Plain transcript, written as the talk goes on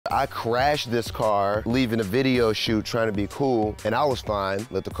I crashed this car, leaving a video shoot trying to be cool, and I was fine,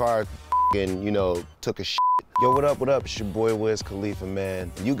 but the car took a shit. Yo, what up, what up? It's your boy Wiz Khalifa,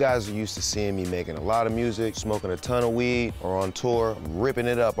 man. You guys are used to seeing me making a lot of music, smoking a ton of weed, or on tour, ripping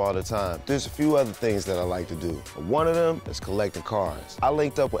it up all the time. There's a few other things that I like to do. One of them is collecting cars. I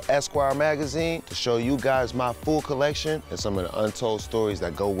linked up with Esquire magazine to show you guys my full collection and some of the untold stories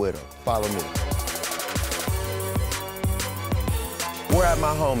that go with them. Follow me. We're at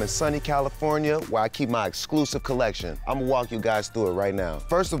my home in sunny California where I keep my exclusive collection. I'm gonna walk you guys through it right now.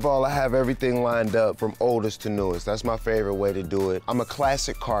 First of all, I have everything lined up from oldest to newest. That's my favorite way to do it. I'm a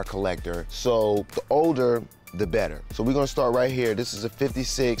classic car collector, so the older, the better. So we're gonna start right here. This is a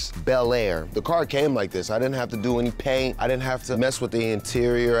 56 Bel Air. The car came like this. I didn't have to do any paint. I didn't have to mess with the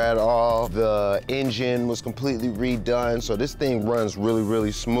interior at all. The engine was completely redone. So this thing runs really,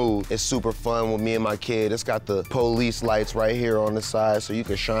 really smooth. It's super fun with me and my kid. It's got the police lights right here on the side so you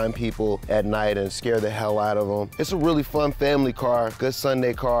can shine people at night and scare the hell out of them. It's a really fun family car, good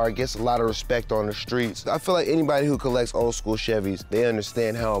Sunday car, gets a lot of respect on the streets. I feel like anybody who collects old school Chevys, they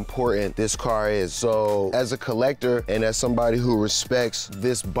understand how important this car is. So as a collector and as somebody who respects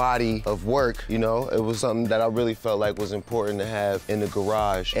this body of work, it was something that I really felt like was important to have in the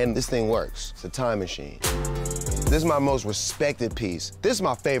garage. And this thing works. It's a time machine. This is my most respected piece. This is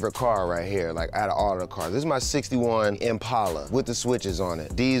my favorite car right here, like out of all the cars. This is my 61 Impala with the switches on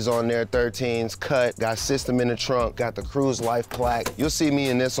it. D's on there, 13s, cut, got system in the trunk, got the Cruise Life plaque. You'll see me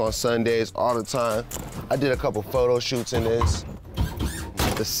in this on Sundays all the time. I did a couple photo shoots in this.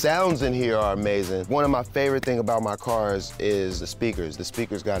 The sounds in here are amazing. One of my favorite things about my cars is the speakers. The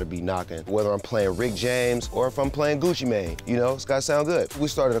speakers gotta be knocking. Whether I'm playing Rick James or if I'm playing Gucci Mane, it's gotta sound good. We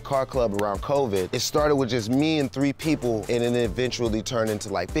started a car club around COVID. It started with just me and 3 people, and then it eventually turned into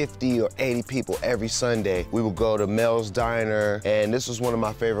like 50 or 80 people every Sunday. We would go to Mel's Diner, and this was one of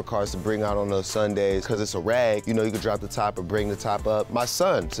my favorite cars to bring out on those Sundays because it's a rag. You could drop the top or bring the top up. My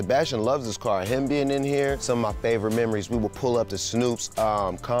son, Sebastian, loves this car. Him being in here, some of my favorite memories. We would pull up to Snoop's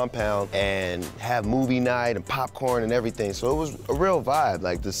compound and have movie night and popcorn and everything. So it was a real vibe.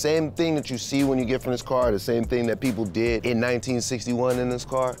 Like the same thing that you see when you get from this car, the same thing that people did in 1961 in this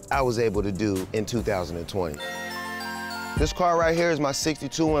car, I was able to do in 2020. This car right here is my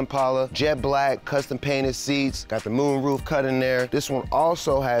 62 Impala, jet black, custom painted seats, got the moonroof cut in there. This one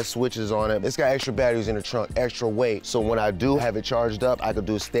also has switches on it. It's got extra batteries in the trunk, extra weight. So when I do have it charged up, I could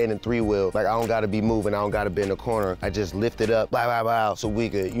do a standing 3-wheel. Like I don't gotta be moving, I don't gotta be in the corner. I just lift it up, blah, blah, blah, so we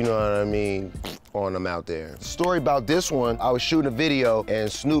could, you know what I mean, on them out there. Story about this one, I was shooting a video and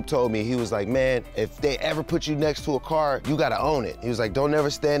Snoop told me, he was like, man, if they ever put you next to a car, you gotta own it. He was like, don't never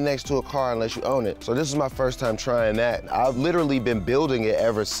stand next to a car unless you own it. So this is my first time trying that. I've literally been building it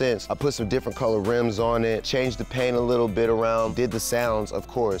ever since. I put some different color rims on it, changed the paint a little bit around, did the sounds, of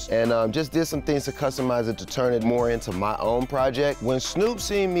course, and just did some things to customize it to turn it more into my own project. When Snoop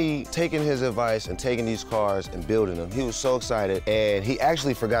seen me taking his advice and taking these cars and building them, he was so excited, and he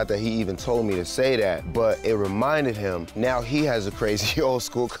actually forgot that he even told me to say that, but it reminded him, now he has a crazy old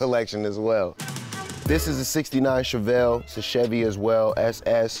school collection as well. This is a 69 Chevelle, it's a Chevy as well,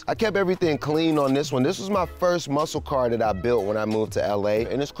 SS. I kept everything clean on this one. This was my first muscle car that I built when I moved to LA.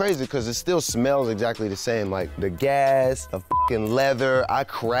 And it's crazy because it still smells exactly the same. Like the gas, the fucking leather. I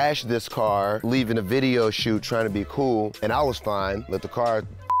crashed this car, leaving a video shoot trying to be cool, and I was fine, but the car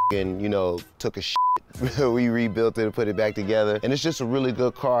took a shit. We rebuilt it and put it back together. And it's just a really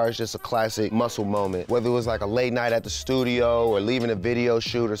good car. It's just a classic muscle moment. Whether it was like a late night at the studio or leaving a video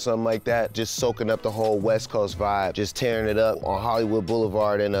shoot or something like that, just soaking up the whole West Coast vibe, just tearing it up on Hollywood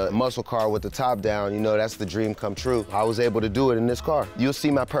Boulevard in a muscle car with the top down, that's the dream come true. I was able to do it in this car. You'll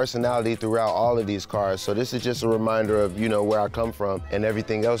see my personality throughout all of these cars. So this is just a reminder of, where I come from, and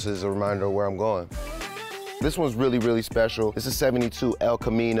everything else is a reminder of where I'm going. This one's really, really special. It's a 72 El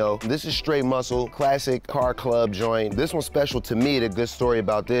Camino. This is straight muscle, classic car club joint. This one's special to me. The good story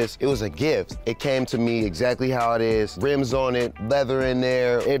about this, it was a gift. It came to me exactly how it is. Rims on it, leather in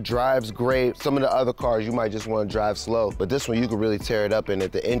there. It drives great. Some of the other cars, you might just want to drive slow, but this one, you could really tear it up in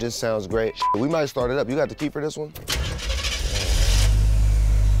it. The engine sounds great. We might start it up. You got the key for this one?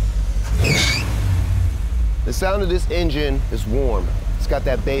 The sound of this engine is warm. It's got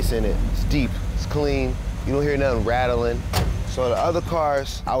that bass in it. It's deep, it's clean. You don't hear nothing rattling. So the other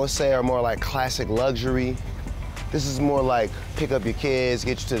cars, I would say, are more like classic luxury. This is more like pick up your kids,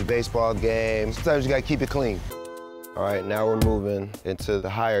 get you to the baseball game. Sometimes you gotta keep it clean. All right, now we're moving into the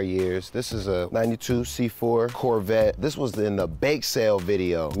higher years. This is a 92 C4 Corvette. This was in the bake sale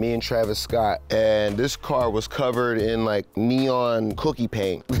video, me and Travis Scott. And this car was covered in like neon cookie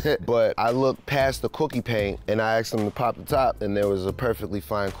paint. But I looked past the cookie paint and I asked them to pop the top and there was a perfectly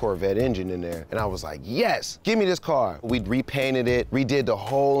fine Corvette engine in there. And I was like, yes, give me this car. We repainted it, redid the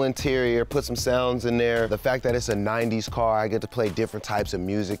whole interior, put some sounds in there. The fact that it's a 90s car, I get to play different types of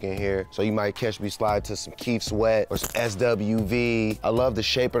music in here. So you might catch me slide to some Keith Sweat or some SWV. I love the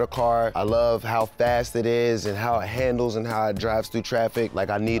shape of the car. I love how fast it is and how it handles and how it drives through traffic. Like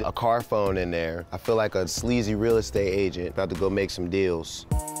I need a car phone in there. I feel like a sleazy real estate agent about to go make some deals.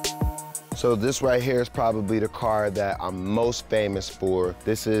 So this right here is probably the car that I'm most famous for.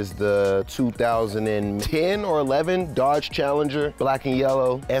 This is the 2010 or 11 Dodge Challenger, black and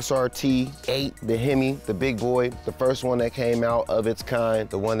yellow, SRT 8, the Hemi, the big boy, the first one that came out of its kind,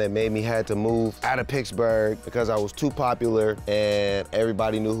 the one that made me had to move out of Pittsburgh because I was too popular and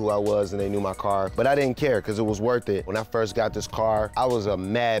everybody knew who I was and they knew my car. But I didn't care because it was worth it. When I first got this car, I was a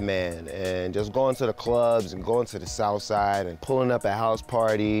madman and just going to the clubs and going to the South Side and pulling up at house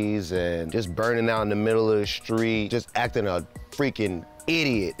parties and just burning out in the middle of the street, just acting a freaking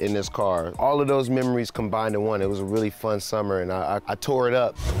idiot in this car. All of those memories combined in one. It was a really fun summer and I tore it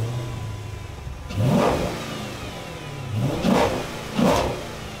up.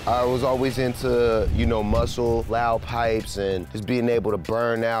 I was always into, you know, muscle, loud pipes, and just being able to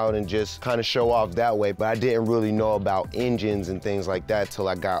burn out and just kind of show off that way. But I didn't really know about engines and things like that till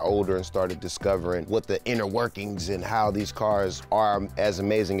I got older and started discovering what the inner workings and how these cars are as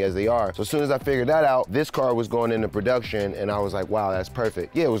amazing as they are. So as soon as I figured that out, this car was going into production and I was like, wow, that's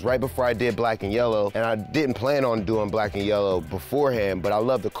perfect. Yeah, it was right before I did black and yellow, and I didn't plan on doing black and yellow beforehand, but I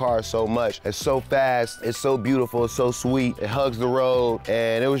love the car so much. It's so fast, it's so beautiful, it's so sweet, it hugs the road,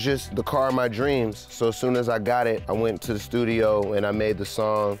 and it was just the car of my dreams. So as soon as I got it, I went to the studio and I made the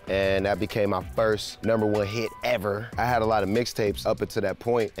song, and that became my first #1 hit ever. I had a lot of mixtapes up until that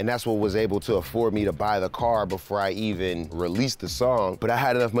point, and that's what was able to afford me to buy the car before I even released the song. But I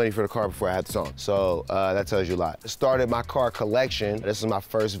had enough money for the car before I had the song. So that tells you a lot. I started my car collection. This is my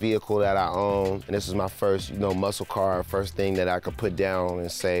first vehicle that I own, and this is my first, you know, muscle car, first thing that I could put down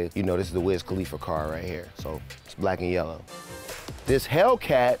and say, you know, this is the Wiz Khalifa car right here. So it's black and yellow. This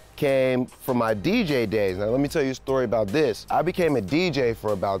Hellcat came from my DJ days. Now let me tell you a story about this. I became a DJ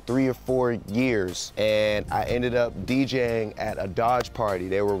for about 3 or 4 years, and I ended up DJing at a Dodge party.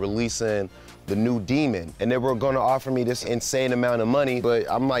 They were releasing the new Demon, and they were gonna offer me this insane amount of money, but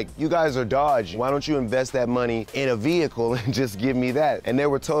I'm like, you guys are Dodge. Why don't you invest that money in a vehicle and just give me that? And they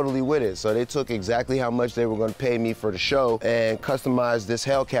were totally with it. So they took exactly how much they were gonna pay me for the show and customized this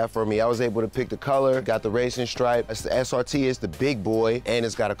Hellcat for me. I was able to pick the color, got the racing stripe. It's the SRT, is the big boy, and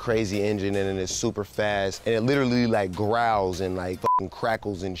it's got a crazy engine in it. It's super fast, and it literally like growls and like fucking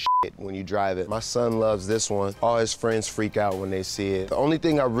crackles and shit when you drive it. My son loves this one. All his friends freak out when they see it. The only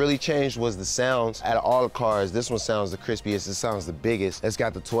thing I really changed was the sounds. Out of all the cars, this one sounds the crispiest, it sounds the biggest. It's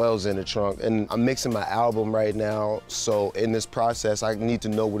got the 12s in the trunk, and I'm mixing my album right now, so in this process, I need to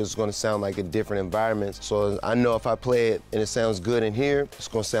know what it's gonna sound like in different environments, so I know if I play it and it sounds good in here, it's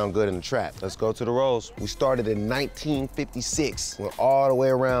gonna sound good in the trap. Let's go to the rolls. We started in 1956, went all the way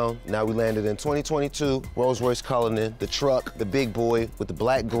around. Now we landed in 2022, Rolls-Royce Cullinan, the truck, the big boy with the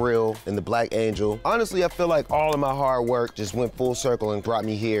black grille and the black angel. Honestly, I feel like all of my hard work just went full circle and brought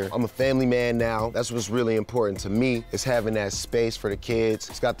me here. I'm a family man now. That's what's really important to me, is having that space for the kids.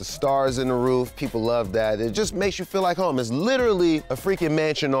 It's got the stars in the roof. People love that. It just makes you feel like home. It's literally a freaking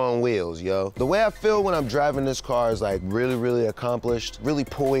mansion on wheels, yo. The way I feel when I'm driving this car is like really, really accomplished, really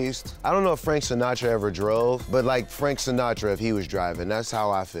poised. I don't know if Frank Sinatra ever drove, but like Frank Sinatra if he was driving. That's how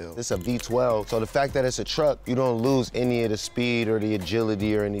I feel. It's a V12, so the fact that it's a truck, you don't lose any of the speed or the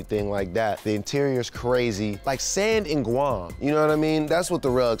agility or anything like that. The interior's crazy, like sand in Guam. You know what I mean? That's what the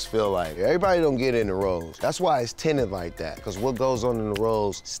rugs feel like. Everybody don't get in the rolls. That's why it's tinted like that, because what goes on in the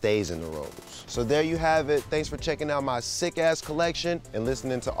rolls stays in the rolls. So there you have it. Thanks for checking out my sick-ass collection and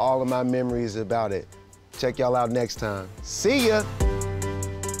listening to all of my memories about it. Check y'all out next time. See ya!